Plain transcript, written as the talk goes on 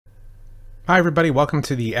Hi, everybody. Welcome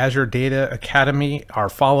to the Azure Data Academy, our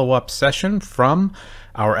follow-up session from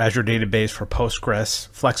our Azure Database for Postgres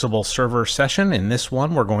Flexible Server session. In this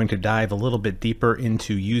one, we're going to dive a little bit deeper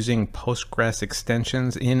into using Postgres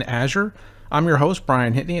extensions in Azure. I'm your host,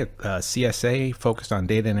 Brian Hitney, a CSA focused on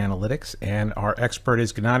data and analytics, and our expert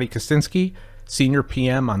is Gennady Kostinsky, Senior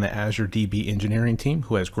PM on the Azure DB engineering team,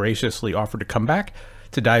 who has graciously offered to come back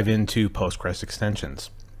to dive into Postgres extensions.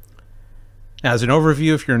 Now, as an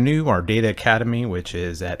overview, if you're new, our Data Academy, which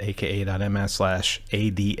is at aka.ms/ADA,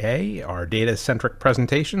 our data-centric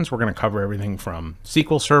presentations, we're going to cover everything from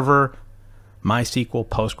SQL Server, MySQL,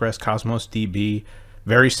 Postgres, Cosmos DB,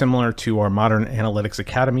 very similar to our Modern Analytics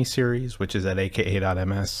Academy series, which is at aka.ms/MAA.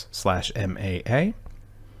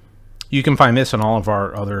 You can find this and all of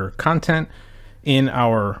our other content in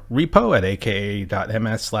our repo at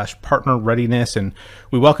aka.ms/partner readiness, and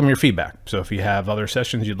we welcome your feedback. So if you have other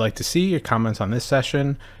sessions you'd like to see or comments on this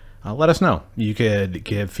session, let us know. You could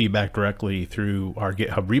give feedback directly through our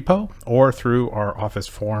GitHub repo or through our office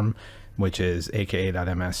form, which is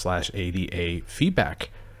aka.ms/ADA feedback.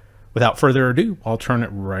 Without further ado, I'll turn it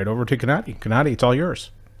right over to Gennady. Gennady, it's all yours.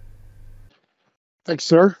 Thanks,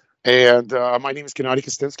 sir. And my name is Gennady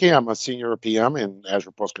Kostinsky. I'm a senior PM in Azure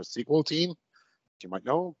PostgreSQL team, you might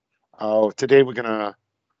know. Today we're going to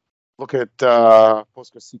look at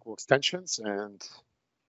PostgreSQL extensions and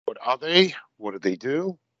what are they, what do they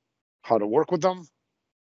do, how to work with them,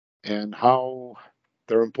 and how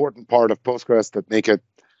they're an important part of Postgres that make it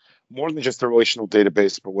more than just a relational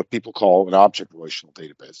database, but what people call an object relational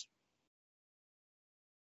database.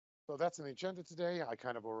 So that's an agenda today. I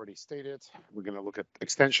kind of already stated. We're going to look at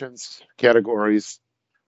extensions, categories,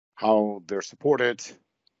 how they're supported,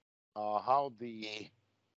 how the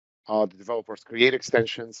developers create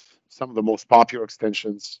extensions, some of the most popular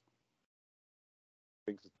extensions,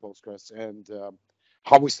 things with Postgres, and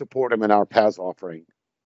how we support them in our PaaS offering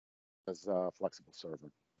as a flexible server,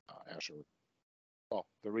 Azure. Well,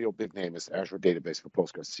 the real big name is Azure Database for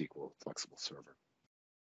PostgreSQL Flexible Server.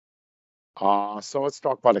 So let's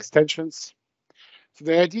talk about extensions. So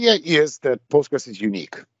the idea is that Postgres is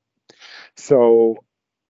unique. So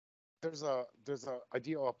there's a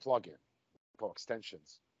idea of a plugin called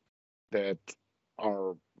extensions that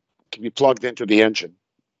can be plugged into the engine.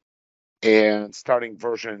 And starting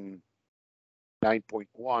version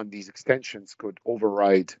 9.1, these extensions could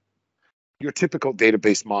override your typical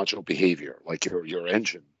database module behavior, like your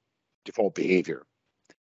engine default behavior.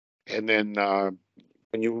 And then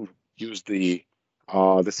when you use the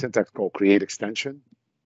syntax called create extension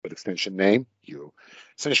with extension name, you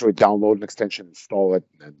essentially download an extension, install it,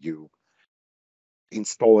 and you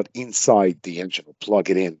install it inside the engine or plug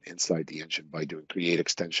it inside the engine by doing create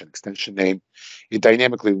extension name. It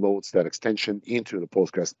dynamically loads that extension into the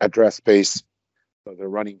Postgres address space, so they're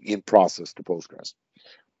running in process to Postgres.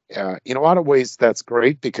 In a lot of ways, that's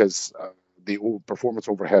great because the performance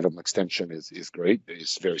overhead of an extension is great.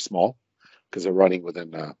 It's very small because they're running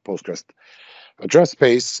within Postgres address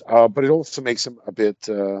space, but it also makes them a bit,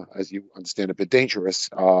 as you understand, a bit dangerous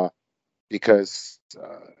because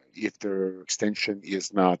if their extension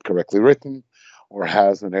is not correctly written or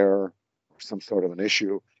has an error or some sort of an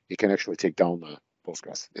issue, it can actually take down the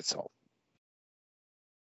Postgres itself.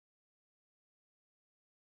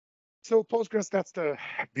 So Postgres, that's the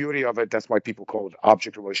beauty of it. That's why people call it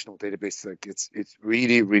object relational database. Like it's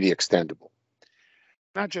really, really extendable.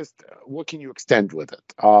 Not just what can you extend with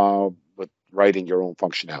it, with writing your own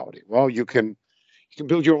functionality. Well, you can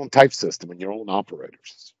build your own type system and your own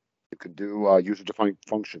operators. You can do user-defined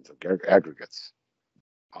functions and aggregates.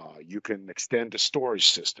 You can extend a storage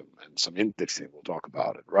system and some indexing. We'll talk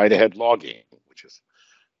about it. Write-ahead logging, which is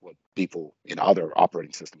what people in other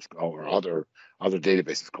operating systems call, or other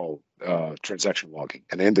databases call transaction logging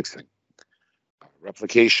and indexing.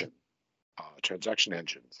 Replication, transaction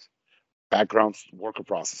engines, background worker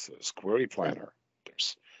processes, query planner.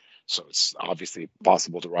 So it's obviously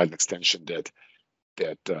possible to write an extension that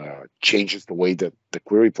changes the way that the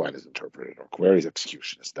query plan is interpreted or queries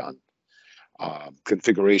execution is done.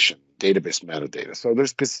 Configuration, database metadata. So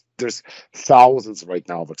there's thousands right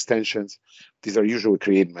now of extensions. These are usually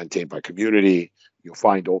created and maintained by community. You'll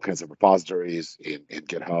find all kinds of repositories in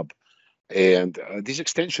GitHub. And these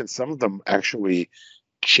extensions, some of them actually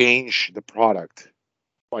change the product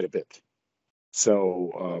quite a bit.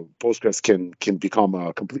 So Postgres can become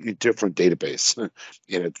a completely different database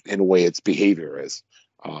in a way its behavior is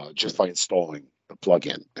just by installing a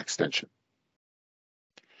plugin extension.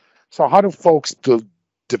 So how do folks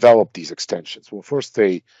develop these extensions? Well, first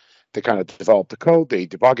they kind of develop the code, they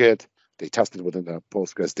debug it, they test it within the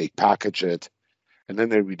Postgres, they package it, and then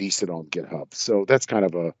they release it on GitHub. So that's kind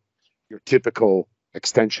of a typical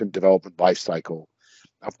extension development lifecycle.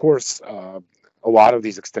 Of course, a lot of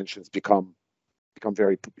these extensions become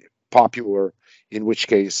very popular, in which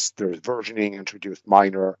case there's versioning, introduced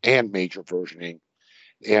minor and major versioning,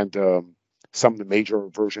 and some of the major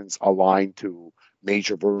versions align to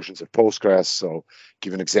major versions of Postgres. So,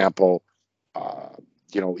 give an example,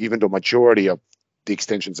 even though majority of the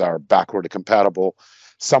extensions are backward compatible,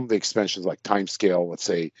 some of the extensions like timescale, let's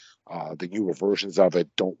say, the newer versions of it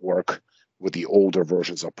don't work with the older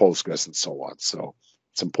versions of Postgres and so on. So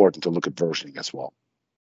it's important to look at versioning as well.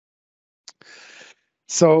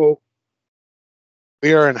 So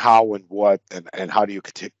where and how and what and how do you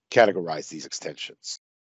categorize these extensions?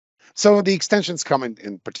 So the extensions come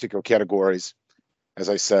in particular categories. As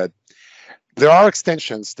I said, there are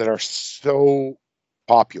extensions that are so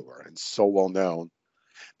popular and so well known,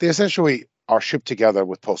 they essentially are shipped together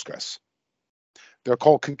with Postgres. They're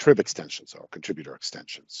called contrib extensions or contributor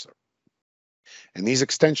extensions. And these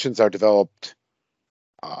extensions are developed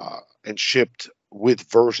and shipped with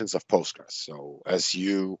versions of Postgres. So as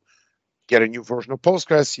you get a new version of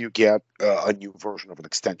Postgres, you get a new version of an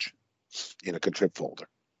extension in a contrib folder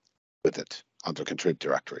with it under contrib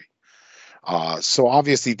directory. So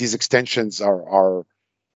obviously these extensions are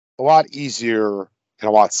a lot easier and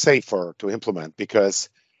a lot safer to implement because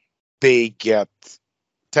they get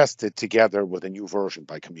tested together with a new version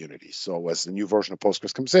by community. So as the new version of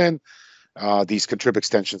Postgres comes in, these contrib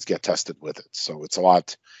extensions get tested with it. So it's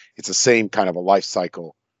the same kind of a life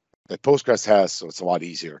cycle that Postgres has. So it's a lot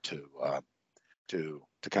easier to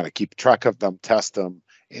kind of keep track of them, test them,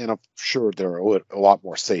 and I'm sure they're a lot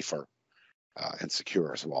more safer and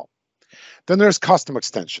secure as well. Then there's custom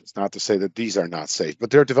extensions, not to say that these are not safe,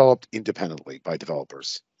 but they're developed independently by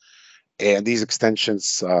developers. And these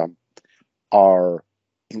extensions are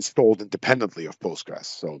installed independently of Postgres.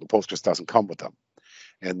 So the Postgres doesn't come with them.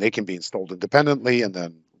 And they can be installed independently and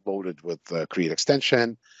then loaded with the create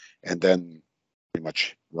extension and then pretty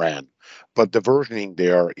much ran. But the versioning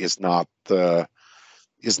there is not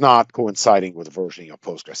coinciding with the versioning of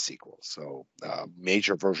PostgreSQL. So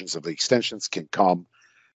major versions of the extensions can come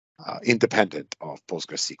independent of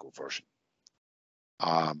PostgreSQL version.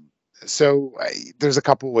 So there's a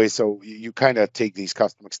couple of ways. So you kind of take these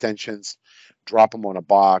custom extensions, drop them on a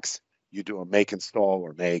box, you do a make install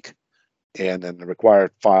or make, and then the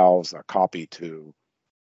required files are copied to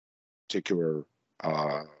particular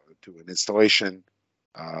to an installation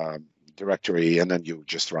directory, and then you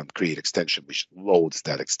just run create extension, which loads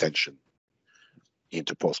that extension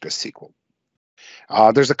into PostgreSQL.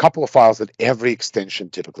 There's a couple of files that every extension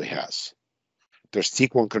typically has. There's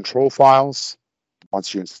SQL and control files.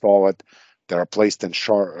 Once you install it, that are placed in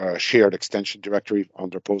shared extension directory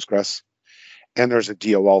under Postgres. And there's a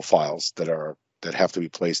DLL files that have to be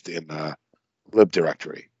placed in a lib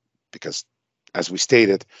directory because, as we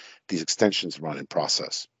stated, these extensions run in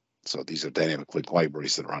process. So these are dynamic link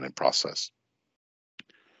libraries that run in process.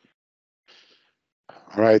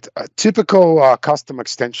 All right, a typical custom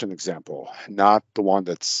extension example, not the one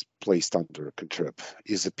that's placed under contrib,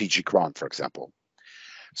 is a pgcron, for example.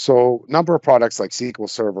 So a number of products like SQL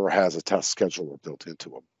Server has a task scheduler built into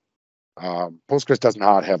them. Postgres does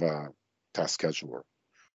not have a task scheduler,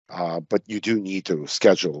 but you do need to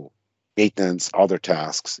schedule maintenance, other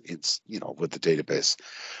tasks, with the database.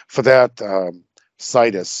 For that,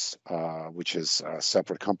 Citus, which is a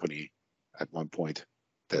separate company at one point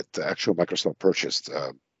that actually Microsoft purchased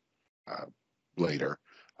later,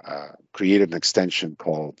 created an extension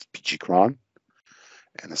called pgcron.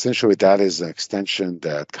 And essentially that is an extension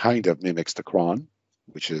that kind of mimics the cron,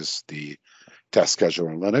 which is the task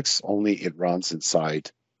scheduler in Linux, only it runs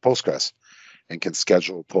inside Postgres and can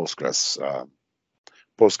schedule Postgres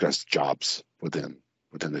jobs within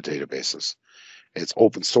the databases. It's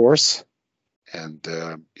open source, and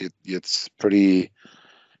it's pretty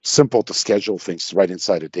simple to schedule things right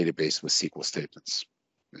inside a database with SQL statements,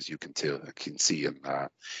 as you can see in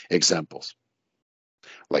examples,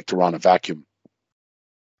 like to run a vacuum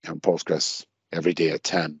in Postgres every day at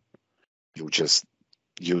 10. You would just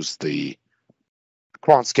use the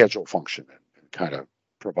cron schedule function and kind of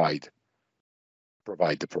provide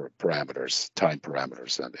the parameters, time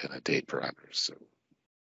parameters, and a date parameters,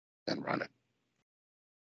 and run it.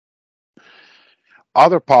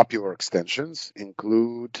 Other popular extensions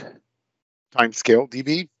include timescale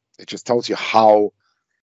DB. It just tells you how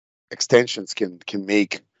extensions can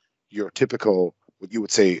make your typical, what you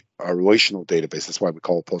would say, a relational database. That's why we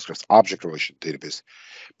call it Postgres object relational database,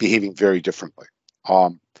 behaving very differently.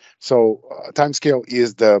 So timescale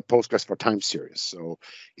is the Postgres for time series. So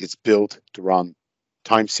it's built to run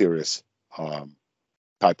time series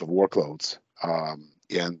type of workloads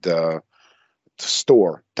and to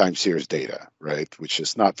store time series data, right? Which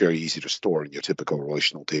is not very easy to store in your typical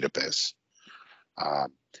relational database.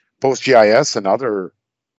 PostGIS, another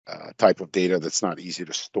type of data that's not easy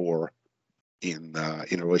to store in a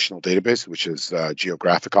relational database, which is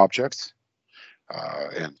geographic objects,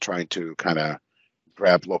 and trying to kind of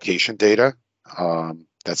grab location data.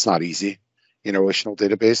 That's not easy in a relational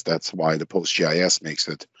database. That's why the PostGIS makes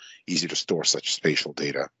it easy to store such spatial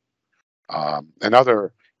data.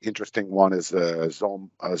 Another interesting one is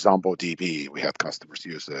ZomboDB. We had customers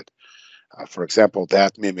use it. For example,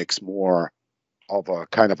 that mimics more of a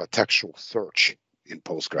kind of a textual search in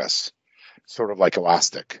Postgres, sort of like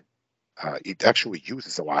Elastic. It actually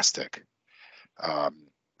uses Elastic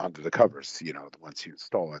under the covers, once you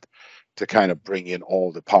install it, to kind of bring in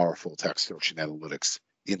all the powerful text search and analytics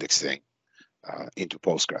indexing into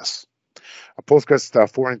Postgres. Postgres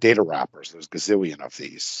foreign data wrappers, there's a gazillion of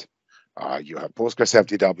these. You have Postgres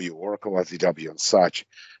FDW, Oracle FDW, and such.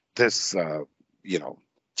 This,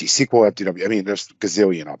 T-SQL FDW, I mean, there's a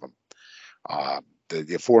gazillion of them.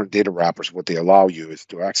 The foreign data wrappers, what they allow you is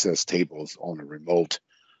to access tables on a remote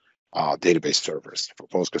database servers. For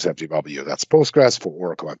Postgres FDW, that's Postgres. For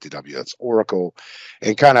Oracle FDW, that's Oracle,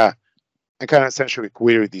 and kind of essentially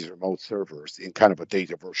query these remote servers in kind of a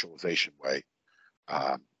data virtualization way.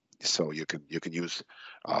 So you can use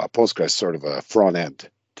Postgres sort of a front end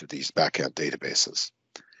to these backend databases.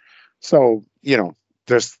 So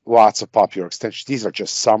there's lots of popular extensions. These are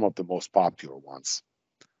just some of the most popular ones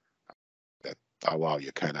that allow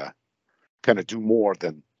you kind of do more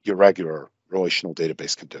than your regular relational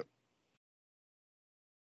database can do.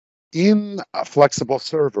 In a flexible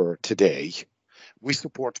server today, we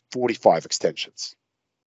support 45 extensions.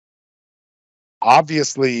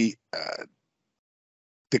 Obviously,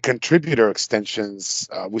 the contributor extensions,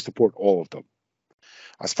 we support all of them.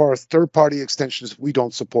 As far as third-party extensions, we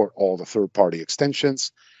don't support all the third-party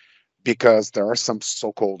extensions because there are some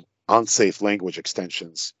so-called unsafe language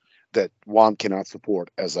extensions that one cannot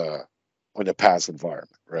support in a PaaS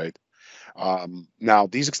environment, right? Now,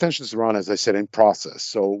 these extensions run, as I said, in process.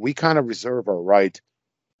 So we kind of reserve our right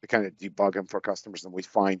to kind of debug them for customers, and we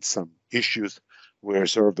find some issues. We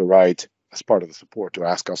reserve the right as part of the support to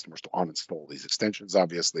ask customers to uninstall these extensions,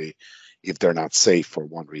 obviously, if they're not safe for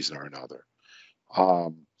one reason or another.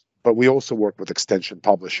 But we also work with extension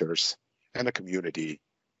publishers and the community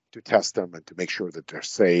to test them and to make sure that they're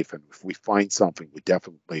safe. And if we find something, we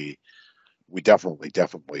definitely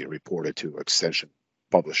report it to extension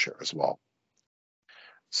publisher as well.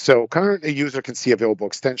 So currently, a user can see available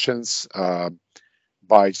extensions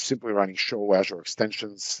by simply running show Azure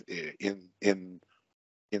extensions in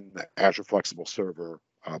the Azure Flexible Server,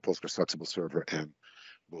 Postgres Flexible Server, and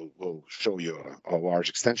we'll show you a large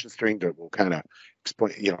extension string that will kind of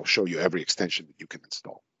explain, show you every extension that you can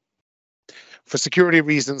install. For security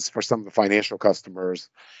reasons, for some of the financial customers,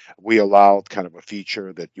 we allowed kind of a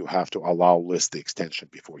feature that you have to allow list the extension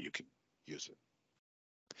before you can use it.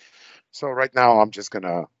 So right now, I'm just going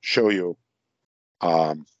to show you,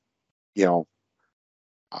 how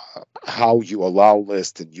you allow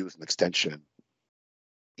list and use an extension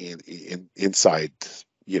inside,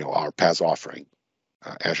 our PaaS offering,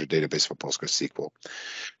 Azure Database for PostgreSQL.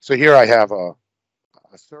 So here I have a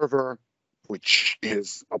server, which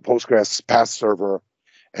is a Postgres PaaS server.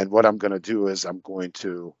 And what I'm going to do is I'm going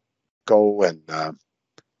to go and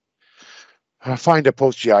find a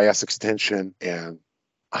PostGIS extension and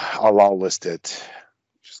allow list it.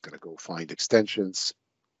 Just going to go find extensions.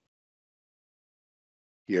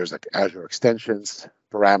 Here's like Azure extensions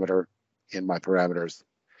parameter in my parameters.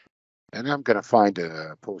 And I'm going to find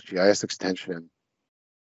a PostGIS extension,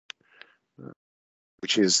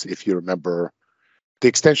 which is, if you remember, the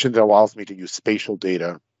extension that allows me to use spatial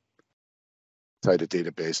data inside a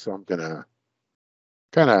database. So I'm going to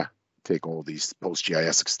kind of take all these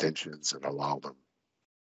PostGIS extensions and allow them.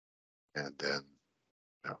 And then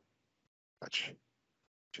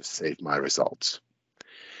just save my results.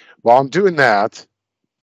 While I'm doing that,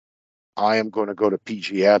 I am going to go to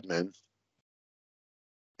pgadmin.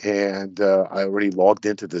 And I already logged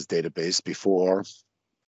into this database before.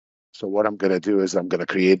 So what I'm going to do is I'm going to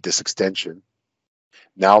create this extension.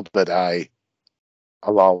 Now that I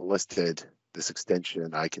allow listed this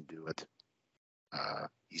extension, I can do it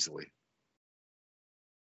easily.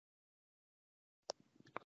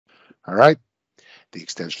 All right. The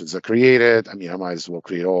extensions are created. I mean, I might as well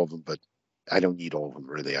create all of them, but I don't need all of them,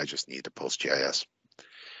 really. I just need the PostGIS.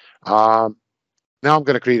 Now I'm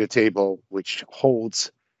going to create a table which holds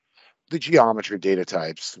the geometry data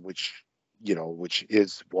types, which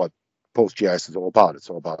is what PostGIS is all about. It's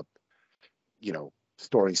all about,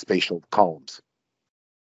 storing spatial columns.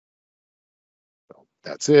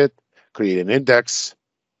 That's it. Create an index,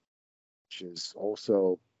 which is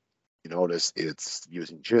also, you notice it's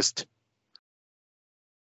using gist,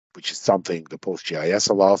 which is something the PostGIS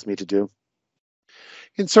allows me to do.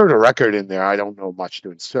 Insert a record in there. I don't know much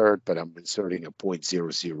to insert, but I'm inserting a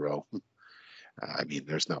 0.00. I mean,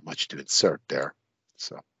 there's not much to insert there.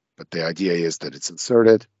 So, but the idea is that it's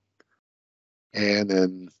inserted. And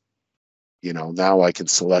then, you know, now I can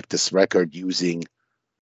select this record using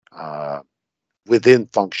within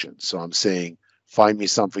function. So I'm saying, find me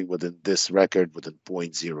something within this record within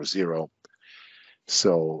 0.00.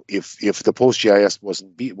 So if the PostGIS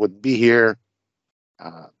wouldn't be here,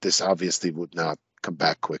 this obviously would not come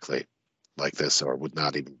back quickly like this, or would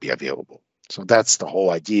not even be available. So that's the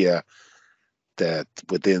whole idea, that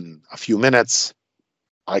within a few minutes,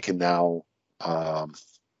 I can now,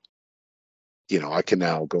 you know, I can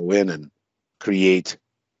now go in and create,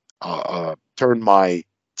 turn my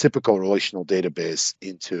typical relational database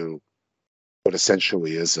into what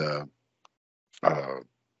essentially is a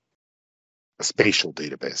spatial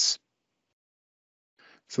database.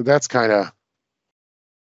 So that's kind of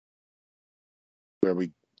where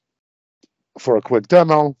we, for a quick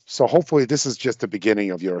demo. So hopefully this is just the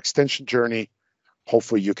beginning of your extension journey.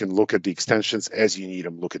 Hopefully you can look at the extensions as you need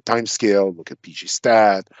them. Look at timescale, look at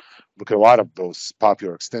pgstat, look at a lot of those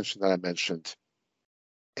popular extensions that I mentioned,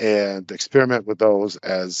 and experiment with those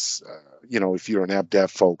as, you know, if you're an app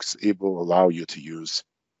dev folks, it will allow you to use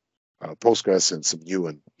Postgres in some new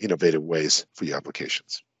and innovative ways for your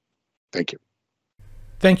applications. Thank you.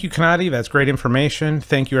 Thank you, Kanadi. That's great information.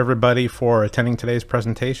 Thank you, everybody, for attending today's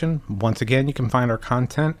presentation. Once again, you can find our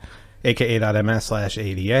content,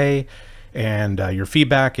 aka.ms/ADA, and your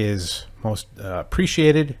feedback is most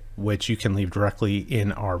appreciated, which you can leave directly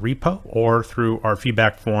in our repo or through our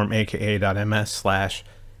feedback form,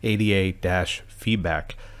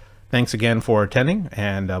 aka.ms/ADA-feedback. Thanks again for attending,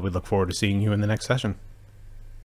 and we look forward to seeing you in the next session.